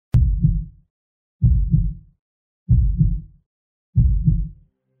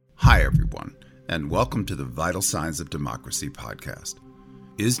Hi, everyone, and welcome to the Vital Signs of Democracy podcast.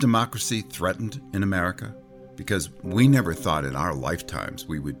 Is democracy threatened in America? Because we never thought in our lifetimes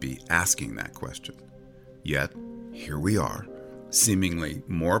we would be asking that question. Yet, here we are, seemingly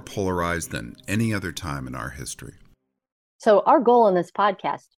more polarized than any other time in our history. So our goal in this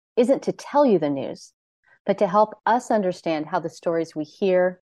podcast isn't to tell you the news, but to help us understand how the stories we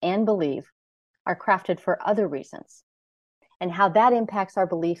hear and believe are crafted for other reasons, and how that impacts our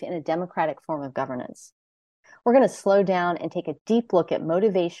belief in a democratic form of governance. We're going to slow down and take a deep look at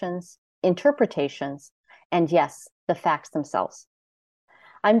motivations, interpretations, and yes, the facts themselves.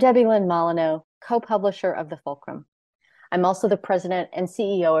 I'm Debilyn Molineaux, co-publisher of The Fulcrum. I'm also the president and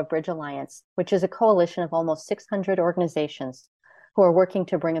CEO of Bridge Alliance, which is a coalition of almost 600 organizations who are working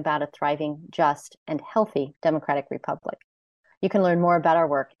to bring about a thriving, just, and healthy democratic republic. You can learn more about our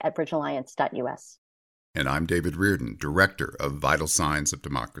work at bridgealliance.us. And I'm David Riordan, director of Vital Signs of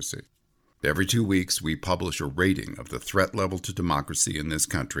Democracy. Every 2 weeks, we publish a rating of the threat level to democracy in this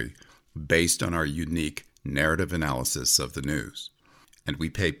country based on our unique narrative analysis of the news. And we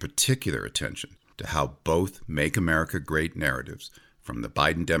pay particular attention to how both Make America Great narratives from the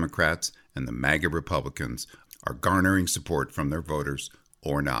Biden Democrats and the MAGA Republicans are garnering support from their voters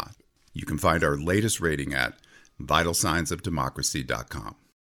or not. You can find our latest rating at vitalsignsofdemocracy.com.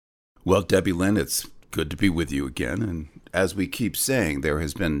 Well, Debilyn, it's good to be with you again. And as we keep saying, there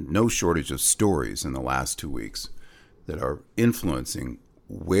has been no shortage of stories in the last 2 weeks that are influencing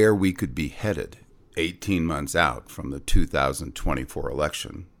where we could be headed 18 months out from the 2024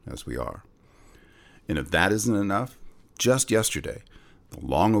 election as we are. And if that isn't enough, just yesterday, the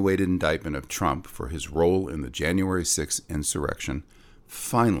long-awaited indictment of Trump for his role in the January 6th insurrection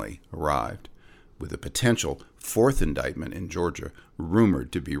finally arrived, with a potential fourth indictment in Georgia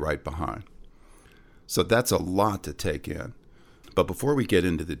rumored to be right behind. So that's a lot to take in. But before we get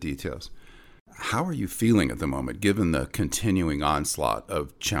into the details, how are you feeling at the moment, given the continuing onslaught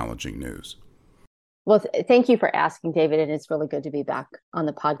of challenging news? Well, thank you for asking, David. And it's really good to be back on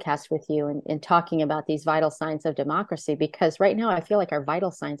the podcast with you and talking about these vital signs of democracy, because right now I feel like our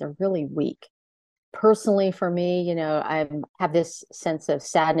vital signs are really weak. Personally, for me, I have this sense of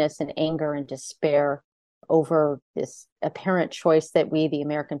sadness and anger and despair over this apparent choice that we, the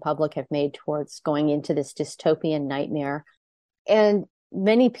American public, have made towards going into this dystopian nightmare. And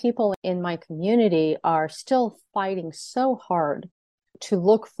many people in my community are still fighting so hard to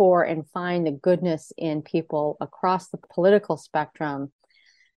look for and find the goodness in people across the political spectrum.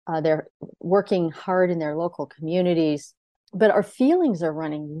 They're working hard in their local communities, but our feelings are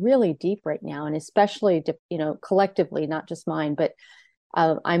running really deep right now, and especially, collectively, not just mine, but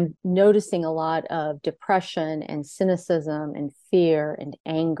I'm noticing a lot of depression and cynicism and fear and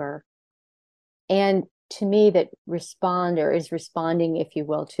anger. And to me, that is responding, if you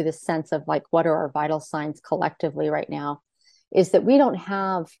will, to the sense of like, what are our vital signs collectively right now, is that we don't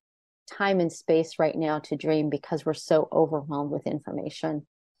have time and space right now to dream because we're so overwhelmed with information,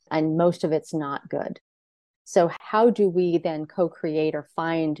 and most of it's not good. So how do we then co-create or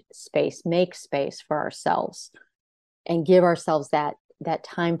find space, make space for ourselves, and give ourselves that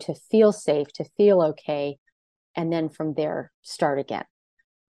time to feel safe, to feel okay, and then from there start again?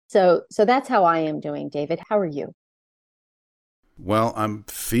 So that's how I am doing, David. How are you? Well, I'm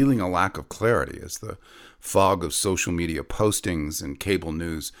feeling a lack of clarity as the fog of social media postings and cable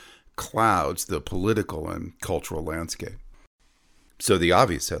news clouds the political and cultural landscape. So the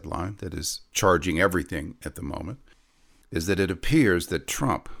obvious headline that is charging everything at the moment is that it appears that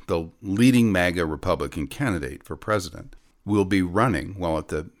Trump, the leading MAGA Republican candidate for president, will be running while at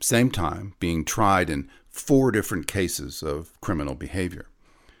the same time being tried in 4 different cases of criminal behavior.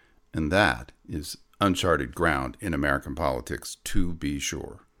 And that is uncharted ground in American politics, to be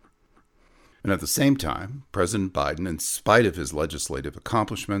sure. And at the same time, President Biden, in spite of his legislative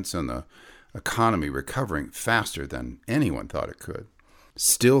accomplishments and the economy recovering faster than anyone thought it could,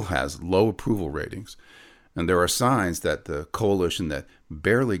 still has low approval ratings. And there are signs that the coalition that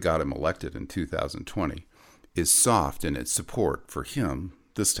barely got him elected in 2020 is soft in its support for him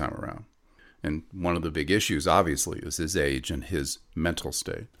this time around. And one of the big issues, obviously, is his age and his mental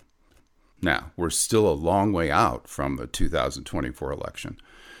state. Now, we're still a long way out from the 2024 election.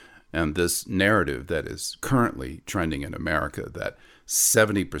 And this narrative that is currently trending in America, that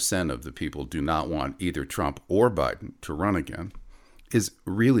 70% of the people do not want either Trump or Biden to run again, is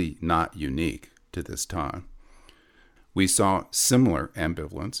really not unique to this time. We saw similar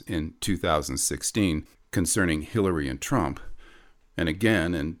ambivalence in 2016 concerning Hillary and Trump, and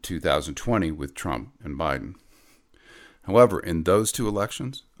again in 2020 with Trump and Biden. However, in those 2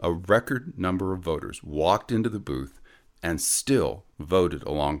 elections, a record number of voters walked into the booth and still voted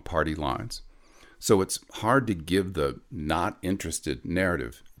along party lines. So it's hard to give the not interested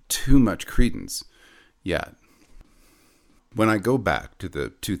narrative too much credence yet. When I go back to the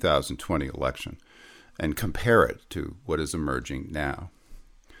 2020 election and compare it to what is emerging now,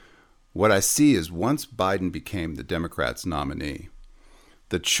 what I see is once Biden became the Democrats' nominee,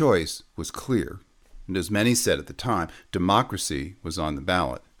 the choice was clear. And as many said at the time, democracy was on the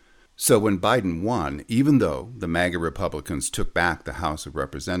ballot. So when Biden won, even though the MAGA Republicans took back the House of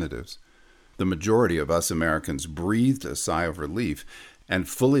Representatives, the majority of us Americans breathed a sigh of relief and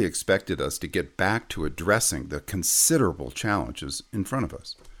fully expected us to get back to addressing the considerable challenges in front of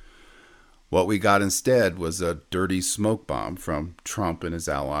us. What we got instead was a dirty smoke bomb from Trump and his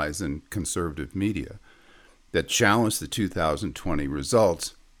allies in conservative media that challenged the 2020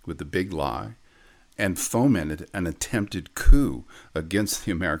 results with the big lie and fomented an attempted coup against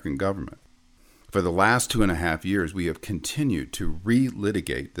the American government. For the last 2.5 years, we have continued to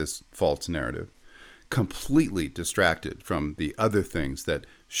relitigate this false narrative, completely distracted from the other things that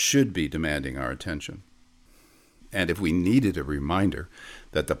should be demanding our attention. And if we needed a reminder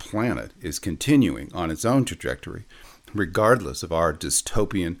that the planet is continuing on its own trajectory, regardless of our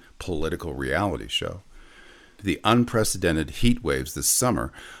dystopian political reality show, the unprecedented heat waves this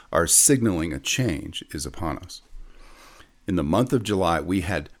summer are signaling a change is upon us. In the month of July, we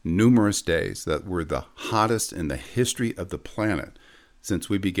had numerous days that were the hottest in the history of the planet since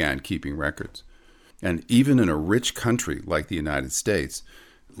we began keeping records. And even in a rich country like the United States,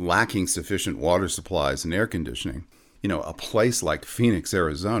 lacking sufficient water supplies and air conditioning, a place like Phoenix,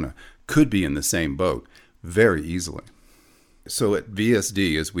 Arizona could be in the same boat very easily. So at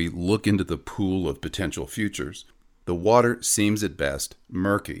VSD, as we look into the pool of potential futures, the water seems at best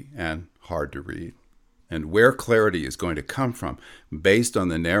murky and hard to read. And where clarity is going to come from, based on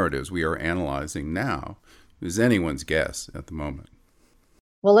the narratives we are analyzing now, is anyone's guess at the moment.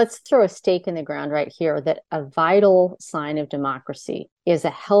 Well, let's throw a stake in the ground right here that a vital sign of democracy is a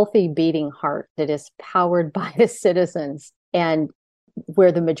healthy beating heart that is powered by the citizens and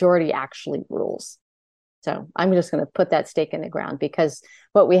where the majority actually rules. So I'm just going to put that stake in the ground, because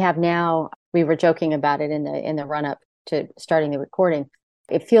what we have now, we were joking about it in the run-up to starting the recording.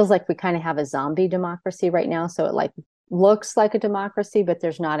 It feels like we kind of have a zombie democracy right now. So it looks like a democracy, but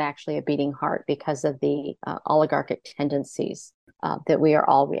there's not actually a beating heart because of the oligarchic tendencies that we are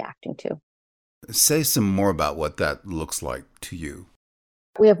all reacting to. Say some more about what that looks like to you.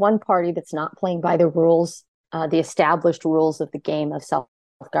 We have one party that's not playing by the rules, the established rules of the game of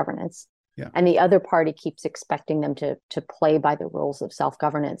self-governance. Yeah. And the other party keeps expecting them to play by the rules of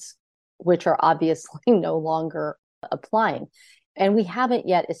self-governance, which are obviously no longer applying. And we haven't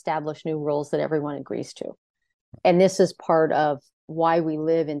yet established new rules that everyone agrees to. And this is part of why we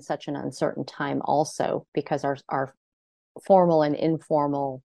live in such an uncertain time also, because our formal and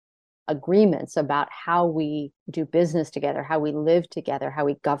informal agreements about how we do business together, how we live together, how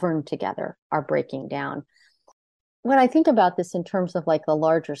we govern together are breaking down. When I think about this in terms of the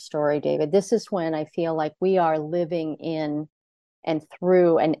larger story, David, this is when I feel like we are living in and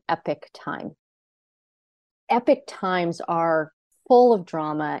through an epic time. Epic times are full of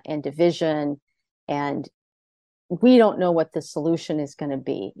drama and division, and we don't know what the solution is going to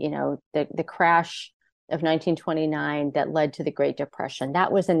be. The crash of 1929 that led to the Great Depression,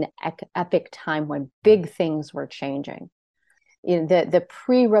 that was an epic time when big things were changing. The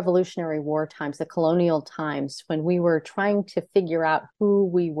pre-Revolutionary War times, the colonial times, when we were trying to figure out who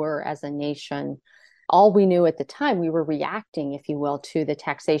we were as a nation, all we knew at the time, we were reacting, if you will, to the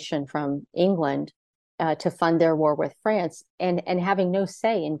taxation from England to fund their war with France, and having no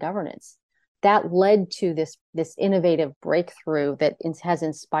say in governance. That led to this innovative breakthrough that has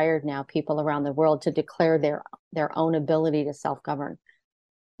inspired now people around the world to declare their own ability to self-govern.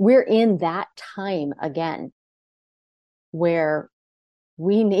 We're in that time again, where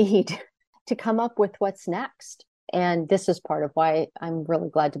we need to come up with what's next. And this is part of why I'm really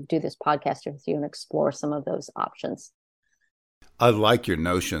glad to do this podcast with you and explore some of those options. I like your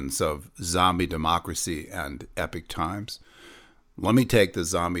notions of zombie democracy and epic times. Let me take the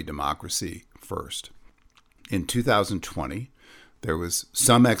zombie democracy first. In 2020, there was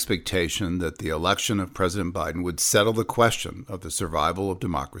some expectation that the election of President Biden would settle the question of the survival of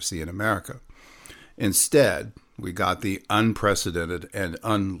democracy in America. Instead, we got the unprecedented and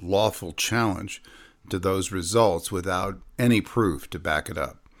unlawful challenge to those results without any proof to back it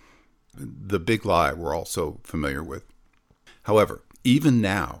up. The big lie we're also familiar with. However, even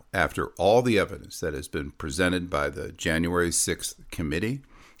now, after all the evidence that has been presented by the January 6th committee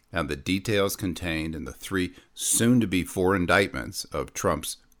and the details contained in the 3 soon-to-be 4 indictments of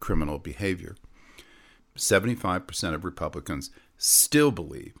Trump's criminal behavior, 75% of Republicans still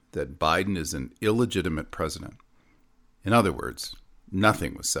believe that Biden is an illegitimate president. In other words,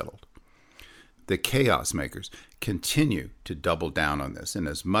 nothing was settled. The chaos makers continue to double down on this, and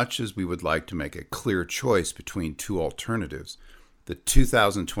as much as we would like to make a clear choice between two alternatives, the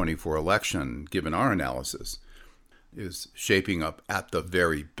 2024 election, given our analysis, is shaping up at the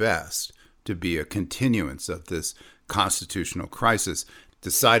very best to be a continuance of this constitutional crisis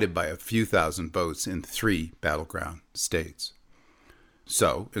decided by a few thousand votes in 3 battleground states.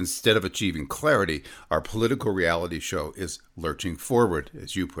 So, instead of achieving clarity, our political reality show is lurching forward,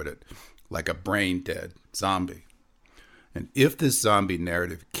 as you put it, like a brain-dead zombie. And if this zombie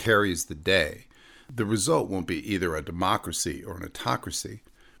narrative carries the day, the result won't be either a democracy or an autocracy,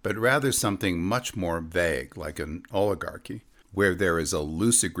 but rather something much more vague, like an oligarchy, where there is a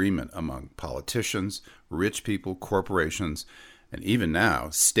loose agreement among politicians, rich people, corporations, and even now,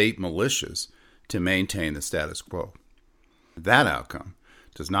 state militias to maintain the status quo. That outcome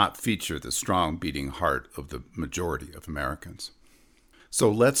does not feature the strong beating heart of the majority of Americans. So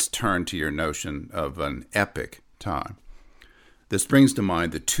let's turn to your notion of an epic time. This brings to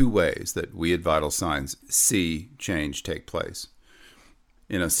mind the two ways that we at Vital Signs see change take place.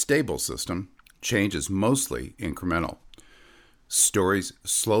 In a stable system, change is mostly incremental. Stories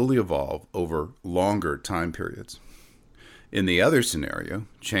slowly evolve over longer time periods. In the other scenario,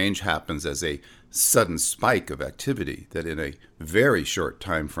 change happens as a sudden spike of activity that in a very short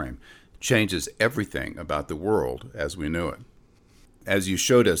time frame changes everything about the world as we know it. As you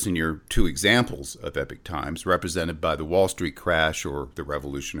showed us in your two examples of epic times, represented by the Wall Street crash or the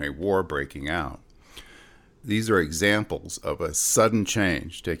Revolutionary War breaking out, these are examples of a sudden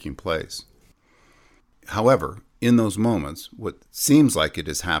change taking place. However, in those moments, what seems like it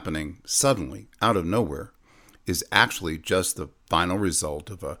is happening suddenly, out of nowhere, is actually just the final result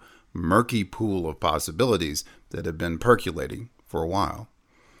of a murky pool of possibilities that have been percolating for a while.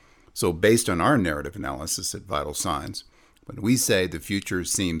 So based on our narrative analysis at Vital Signs, when we say the future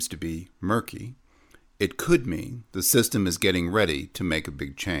seems to be murky, it could mean the system is getting ready to make a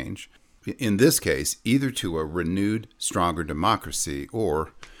big change. In this case, either to a renewed, stronger democracy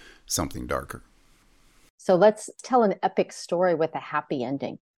or something darker. So let's tell an epic story with a happy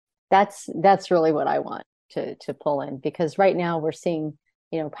ending. That's really what I want to pull in, because right now we're seeing,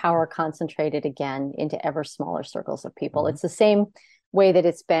 power concentrated again into ever smaller circles of people. Mm-hmm. It's the same way that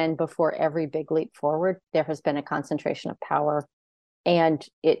it's been before every big leap forward. There has been a concentration of power, and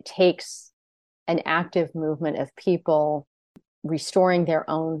it takes an active movement of people restoring their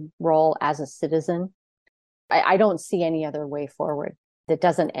own role as a citizen. I don't see any other way forward that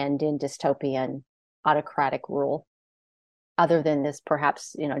doesn't end in dystopian autocratic rule, other than this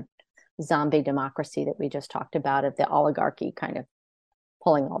perhaps, zombie democracy that we just talked about, of the oligarchy kind of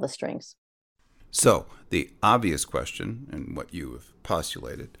pulling all the strings. So the obvious question, and what you have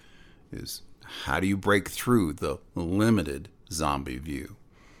postulated, is how do you break through the limited zombie view?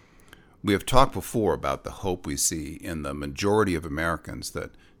 We have talked before about the hope we see in the majority of Americans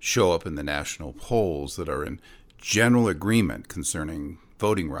that show up in the national polls that are in general agreement concerning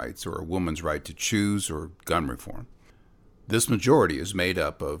voting rights or a woman's right to choose or gun reform. This majority is made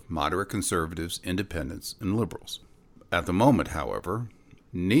up of moderate conservatives, independents, and liberals. At the moment, however,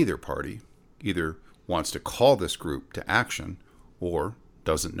 neither party either wants to call this group to action or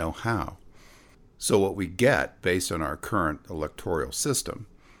doesn't know how. So what we get, based on our current electoral system,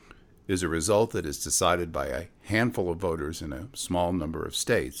 is a result that is decided by a handful of voters in a small number of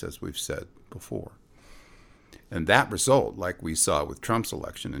states, as we've said before. And that result, like we saw with Trump's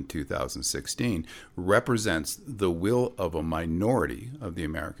election in 2016, represents the will of a minority of the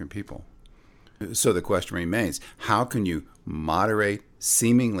American people. So the question remains, how can you moderate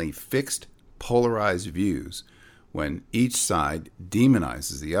seemingly fixed, polarized views when each side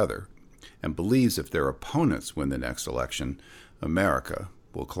demonizes the other and believes if their opponents win the next election, America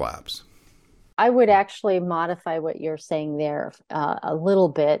will collapse? I would actually modify what you're saying there a little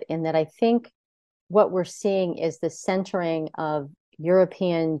bit, in that I think what we're seeing is the centering of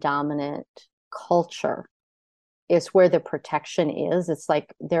European dominant culture is where the protection is. It's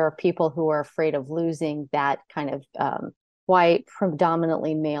like there are people who are afraid of losing that kind of white,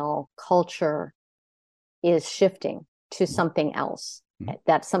 predominantly male culture is shifting to something else. Mm-hmm.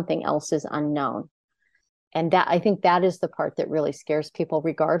 That something else is unknown. And that, I think that is the part that really scares people,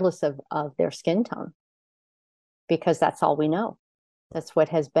 regardless of their skin tone, because that's all we know. That's what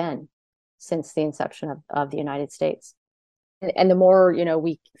has been since the inception of the United States. And the more,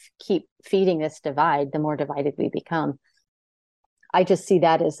 we keep feeding this divide, the more divided we become. I just see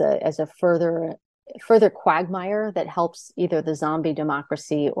that as a further quagmire that helps either the zombie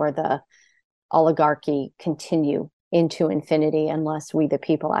democracy or the oligarchy continue into infinity unless we, the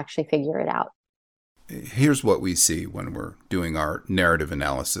people, actually figure it out. Here's what we see when we're doing our narrative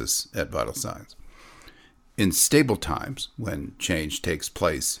analysis at Vital Signs. In stable times, when change takes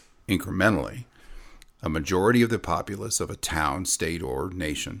place incrementally, a majority of the populace of a town, state, or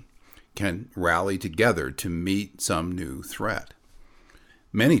nation can rally together to meet some new threat.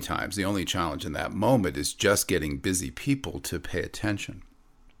 Many times, the only challenge in that moment is just getting busy people to pay attention.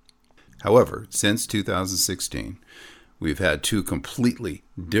 However, since 2016, we've had two completely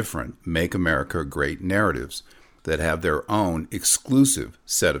different Make America Great narratives that have their own exclusive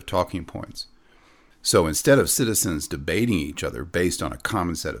set of talking points. So instead of citizens debating each other based on a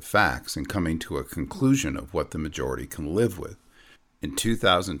common set of facts and coming to a conclusion of what the majority can live with, in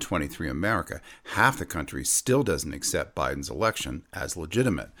 2023 America, half the country still doesn't accept Biden's election as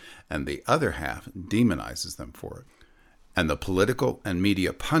legitimate, and the other half demonizes them for it. And the political and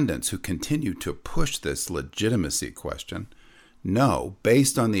media pundits who continue to push this legitimacy question know,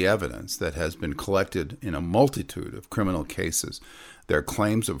 based on the evidence that has been collected in a multitude of criminal cases, their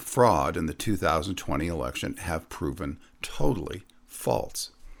claims of fraud in the 2020 election have proven totally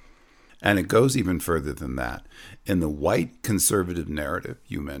false. And it goes even further than that. In the white conservative narrative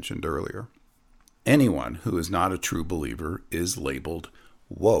you mentioned earlier, anyone who is not a true believer is labeled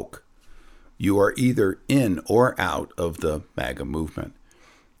woke. You are either in or out of the MAGA movement.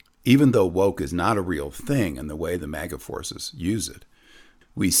 Even though woke is not a real thing in the way the MAGA forces use it,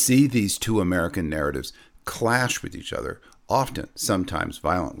 we see these two American narratives clash with each other, often, sometimes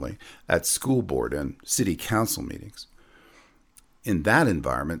violently, at school board and city council meetings. In that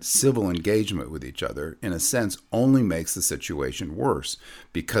environment, civil engagement with each other, in a sense, only makes the situation worse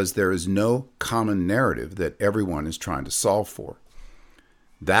because there is no common narrative that everyone is trying to solve for.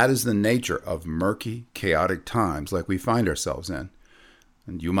 That is the nature of murky, chaotic times like we find ourselves in.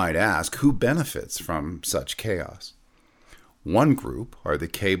 And you might ask, who benefits from such chaos? One group are the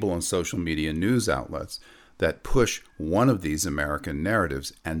cable and social media news outlets that push one of these American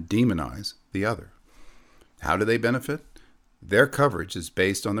narratives and demonize the other. How do they benefit? Their coverage is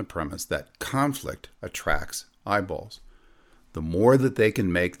based on the premise that conflict attracts eyeballs. The more that they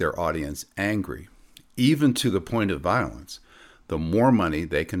can make their audience angry, even to the point of violence, the more money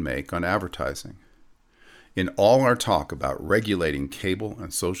they can make on advertising. In all our talk about regulating cable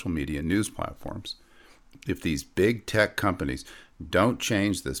and social media news platforms, if these big tech companies don't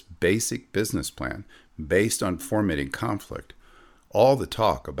change this basic business plan based on fomenting conflict, all the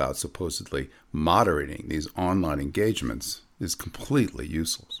talk about supposedly moderating these online engagements is completely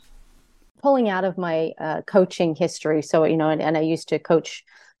useless. Pulling out of my coaching history, so, and I used to coach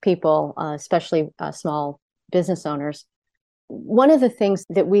people, especially small business owners. One of the things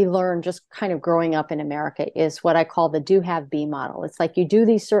that we learn just kind of growing up in America is what I call the do, have, be model. It's like you do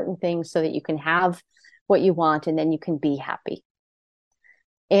these certain things so that you can have what you want and then you can be happy.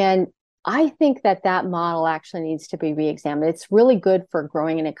 And I think that model actually needs to be reexamined. It's really good for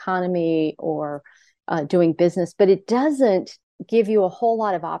growing an economy or doing business, but it doesn't give you a whole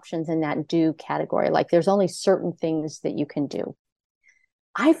lot of options in that do category. Like there's only certain things that you can do.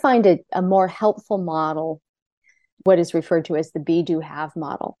 I find it a more helpful model, what is referred to as the be, do, have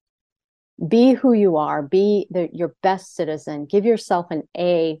model. Be who you are, be your best citizen, give yourself an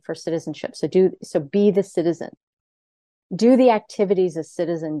A for citizenship. So be the citizen. Do the activities a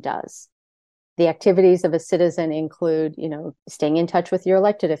citizen does. The activities of a citizen include, staying in touch with your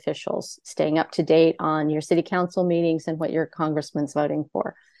elected officials, staying up to date on your city council meetings and what your congressman's voting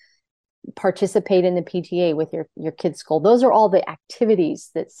for. Participate in the PTA with your kids' school. Those are all the activities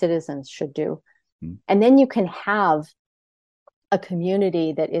that citizens should do. And then you can have a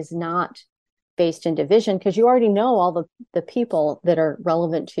community that is not based in division because you already know all the people that are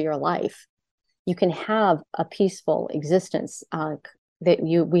relevant to your life. You can have a peaceful existence that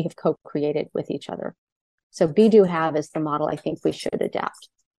we have co-created with each other. So be, do, have is the model I think we should adapt.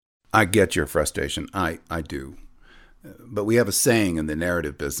 I get your frustration. I do. But we have a saying in the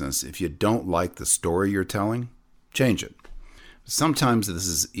narrative business, if you don't like the story you're telling, change it. Sometimes this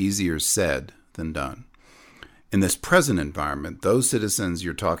is easier said than done. In this present environment, those citizens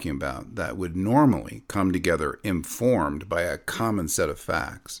you're talking about that would normally come together informed by a common set of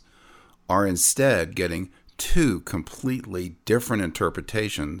facts are instead getting two completely different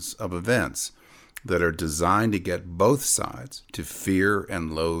interpretations of events that are designed to get both sides to fear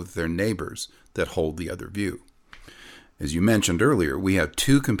and loathe their neighbors that hold the other view. As you mentioned earlier, we have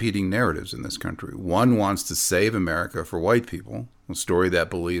two competing narratives in this country. One wants to save America for white people, a story that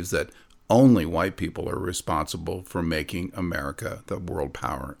believes that only white people are responsible for making America the world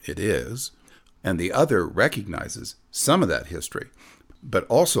power it is. And the other recognizes some of that history, but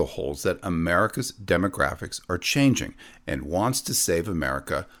also holds that America's demographics are changing and wants to save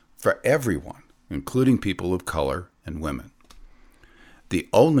America for everyone, including people of color and women. The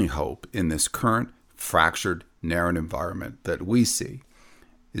only hope in this current fractured narrow environment that we see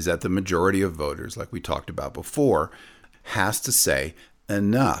is that the majority of voters, like we talked about before, has to say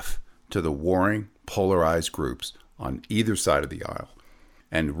enough to the warring, polarized groups on either side of the aisle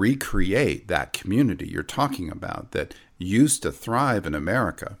and recreate that community you're talking about that used to thrive in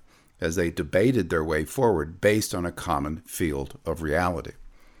America as they debated their way forward based on a common field of reality.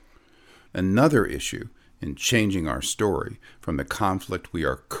 Another issue in changing our story from the conflict we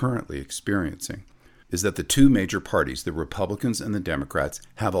are currently experiencing is that the two major parties, the Republicans and the Democrats,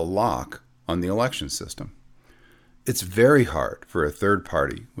 have a lock on the election system. It's very hard for a third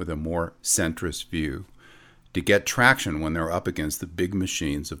party with a more centrist view to get traction when they're up against the big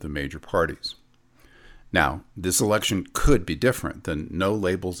machines of the major parties. Now, this election could be different. The no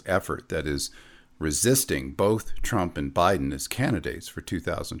labels effort that is resisting both Trump and Biden as candidates for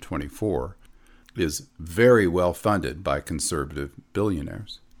 2024 is very well funded by conservative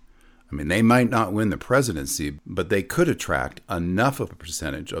billionaires. I mean, they might not win the presidency, but they could attract enough of a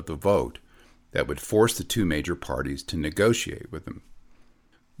percentage of the vote that would force the two major parties to negotiate with them.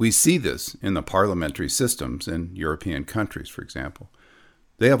 We see this in the parliamentary systems in European countries, for example.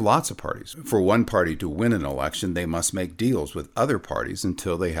 They have lots of parties. For one party to win an election, they must make deals with other parties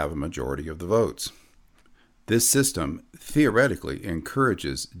until they have a majority of the votes. This system theoretically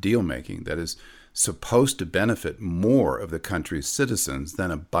encourages deal-making that is supposed to benefit more of the country's citizens than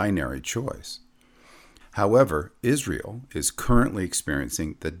a binary choice. However, Israel is currently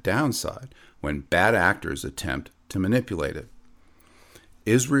experiencing the downside when bad actors attempt to manipulate it.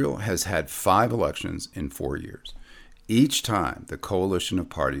 Israel has had 5 elections in 4 years. Each time, the coalition of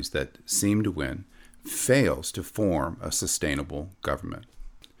parties that seem to win fails to form a sustainable government.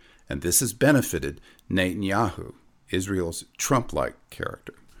 And this has benefited Netanyahu, Israel's Trump-like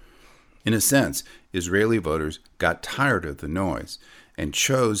character. In a sense, Israeli voters got tired of the noise and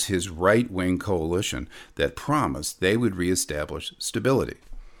chose his right-wing coalition that promised they would reestablish stability.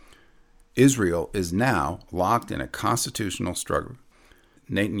 Israel is now locked in a constitutional struggle.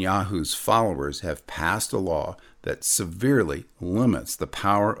 Netanyahu's followers have passed a law that severely limits the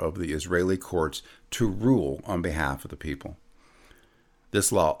power of the Israeli courts to rule on behalf of the people.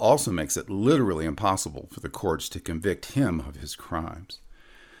 This law also makes it literally impossible for the courts to convict him of his crimes.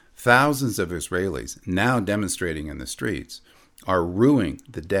 Thousands of Israelis now demonstrating in the streets are rueing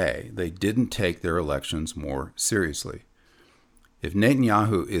the day they didn't take their elections more seriously. If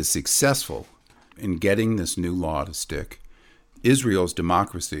Netanyahu is successful in getting this new law to stick, Israel's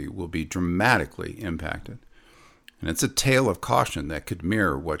democracy will be dramatically impacted. And it's a tale of caution that could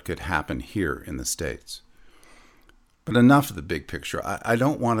mirror what could happen here in the States. But enough of the big picture. I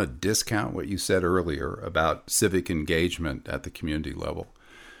don't want to discount what you said earlier about civic engagement at the community level.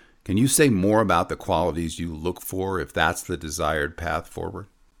 Can you say more about the qualities you look for if that's the desired path forward?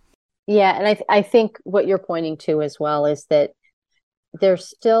 Yeah, and I think what you're pointing to as well is that there's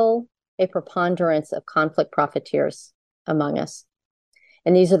still a preponderance of conflict profiteers among us.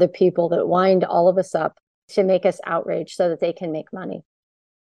 And these are the people that wind all of us up to make us outraged so that they can make money.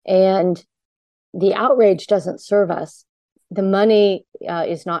 And the outrage doesn't serve us. The money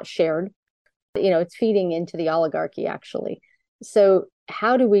is not shared. It's feeding into the oligarchy, actually. So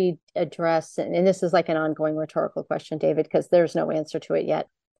how do we address, and this is like an ongoing rhetorical question, David, because there's no answer to it yet,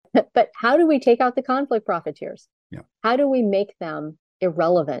 but how do we take out the conflict profiteers? Yeah. How do we make them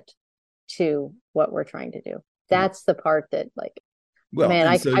irrelevant to what we're trying to do? That's the part that,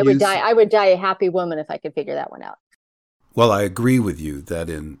 I would die a happy woman if I could figure that one out. Well, I agree with you that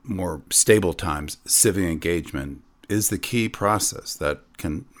in more stable times, civic engagement is the key process that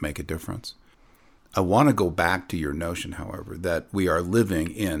can make a difference. I want to go back to your notion, however, that we are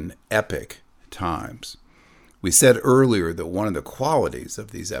living in epic times. We said earlier that one of the qualities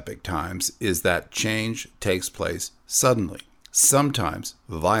of these epic times is that change takes place suddenly, sometimes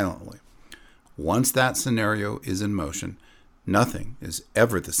violently. Once that scenario is in motion, nothing is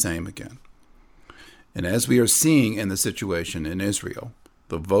ever the same again. And as we are seeing in the situation in Israel,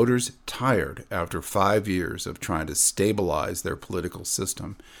 the voters tired after 5 years of trying to stabilize their political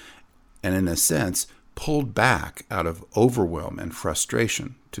system, and in a sense, pulled back out of overwhelm and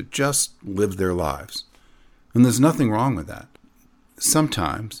frustration to just live their lives. And there's nothing wrong with that.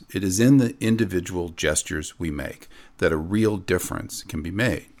 Sometimes it is in the individual gestures we make that a real difference can be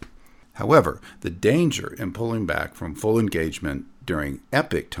made. However, the danger in pulling back from full engagement during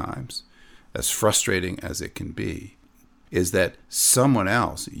epic times, as frustrating as it can be, is that someone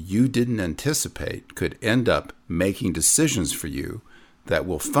else you didn't anticipate could end up making decisions for you that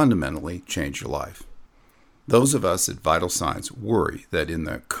will fundamentally change your life. Those of us at Vital Signs worry that in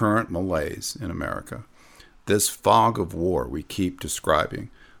the current malaise in America, this fog of war we keep describing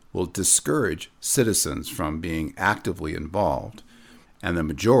will discourage citizens from being actively involved, and the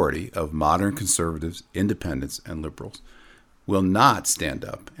majority of modern conservatives, independents, and liberals will not stand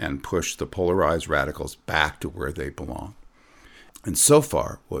up and push the polarized radicals back to where they belong. And so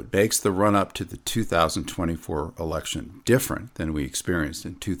far, what makes the run-up to the 2024 election different than we experienced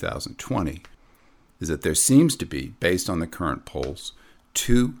in 2020 is that there seems to be, based on the current polls,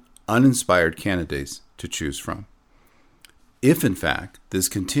 two uninspired candidates to choose from. If, in fact, this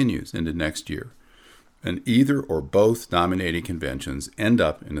continues into next year, and either or both nominating conventions end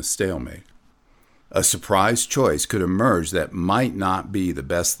up in a stalemate, a surprise choice could emerge that might not be the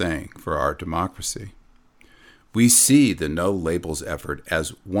best thing for our democracy. We see the no labels effort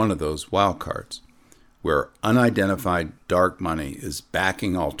as one of those wildcards, where unidentified dark money is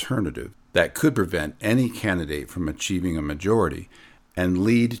backing alternative that could prevent any candidate from achieving a majority and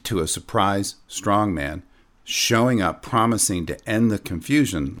lead to a surprise strongman showing up promising to end the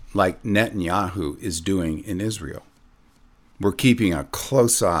confusion like Netanyahu is doing in Israel. We're keeping a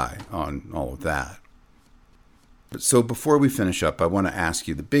close eye on all of that. So before we finish up, I want to ask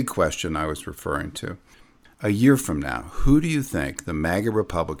you the big question I was referring to. A year from now, who do you think the MAGA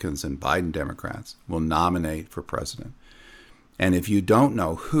Republicans and Biden Democrats will nominate for president? And if you don't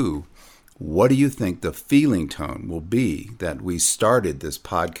know who, what do you think the feeling tone will be that we started this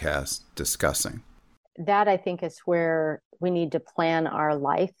podcast discussing? That, I think, is where we need to plan our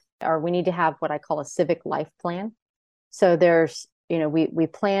life, or we need to have what I call a civic life plan. So there's, we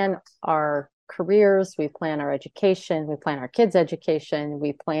plan our careers, we plan our education, we plan our kids' education,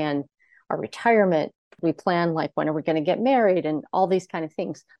 we plan our retirement, we plan like when are we going to get married and all these kind of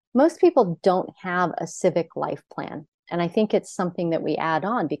things. Most people don't have a civic life plan. And I think it's something that we add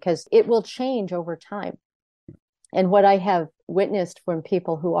on because it will change over time. And what I have witnessed from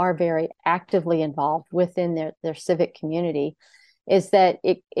people who are very actively involved within their civic community is that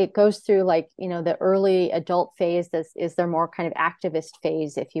it goes through the early adult phase is their more kind of activist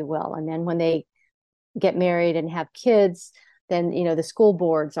phase, if you will. And then when they get married and have kids, then, the school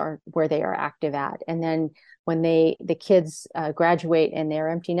boards are where they are active at. And then when the kids graduate and they're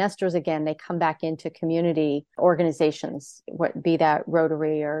empty nesters again, they come back into community organizations, be that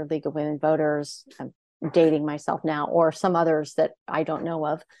Rotary or League of Women Voters. I'm dating myself now, or some others that I don't know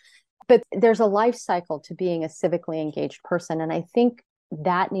of. But there's a life cycle to being a civically engaged person. And I think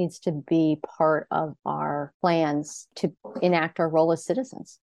that needs to be part of our plans to enact our role as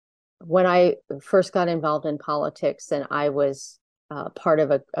citizens. When I first got involved in politics, and I was part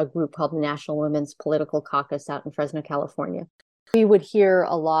of a group called the National Women's Political Caucus out in Fresno, California, we would hear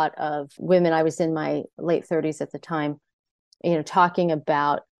a lot of women, I was in my late 30s at the time, talking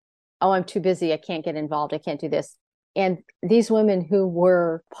about, oh, I'm too busy, I can't get involved, I can't do this. And these women who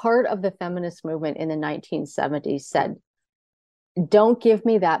were part of the feminist movement in the 1970s said, don't give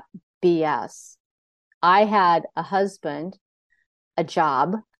me that BS. I had a husband, a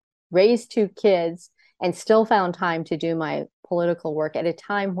job, raised 2 kids, and still found time to do my political work at a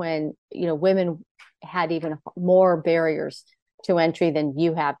time when, women had even more barriers to entry than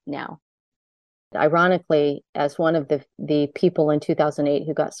you have now. Ironically, as one of the people in 2008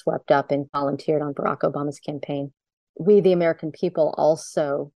 who got swept up and volunteered on Barack Obama's campaign, we, the American people,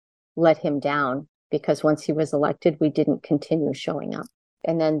 also let him down because once he was elected, we didn't continue showing up.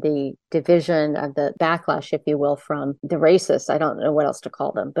 And then the division of the backlash, if you will, from the racists, I don't know what else to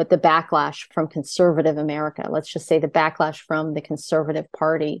call them, but the backlash from conservative America, let's just say the backlash from the conservative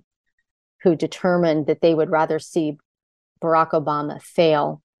party, who determined that they would rather see Barack Obama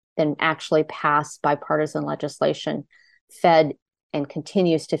fail than actually pass bipartisan legislation, fed and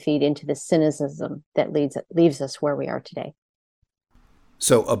continues to feed into the cynicism that leaves us where we are today.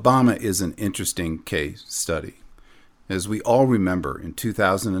 So Obama is an interesting case study. As we all remember, in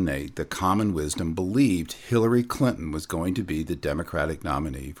 2008, the common wisdom believed Hillary Clinton was going to be the Democratic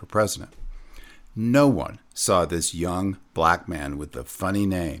nominee for president. No one saw this young black man with the funny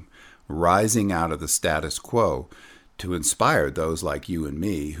name rising out of the status quo to inspire those like you and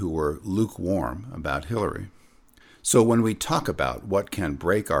me who were lukewarm about Hillary. So when we talk about what can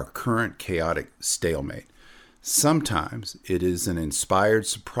break our current chaotic stalemate, sometimes it is an inspired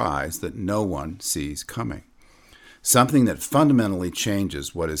surprise that no one sees coming. Something that fundamentally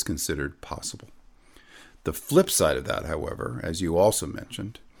changes what is considered possible. The flip side of that, however, as you also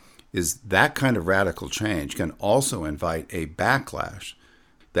mentioned, is that kind of radical change can also invite a backlash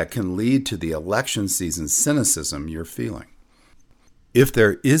that can lead to the election season cynicism you're feeling. If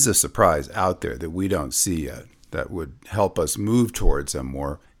there is a surprise out there that we don't see yet, that would help us move towards a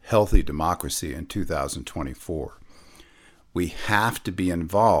more healthy democracy in 2024. We have to be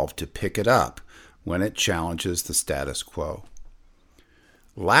involved to pick it up when it challenges the status quo.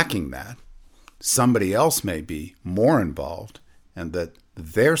 Lacking that, somebody else may be more involved, and that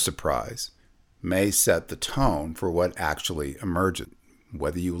their surprise may set the tone for what actually emerges.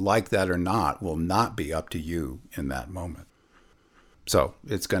 Whether you like that or not will not be up to you in that moment. So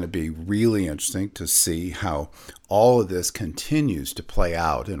it's going to be really interesting to see how all of this continues to play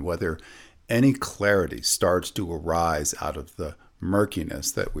out and whether any clarity starts to arise out of the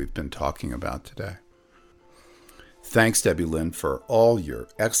murkiness that we've been talking about today. Thanks, Debilyn, for all your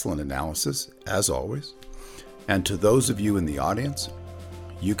excellent analysis, as always. And to those of you in the audience,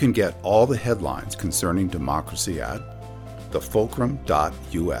 you can get all the headlines concerning democracy at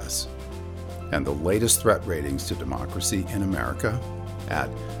thefulcrum.us and the latest threat ratings to democracy in America at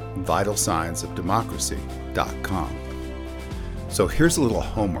vitalsignsofdemocracy.com. So here's a little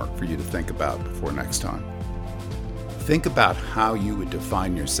homework for you to think about before next time. Think about how you would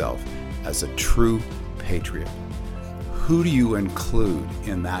define yourself as a true patriot. Who do you include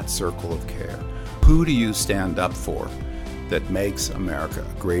in that circle of care? Who do you stand up for that makes America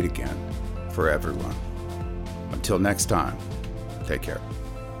great again for everyone? Until next time, take care.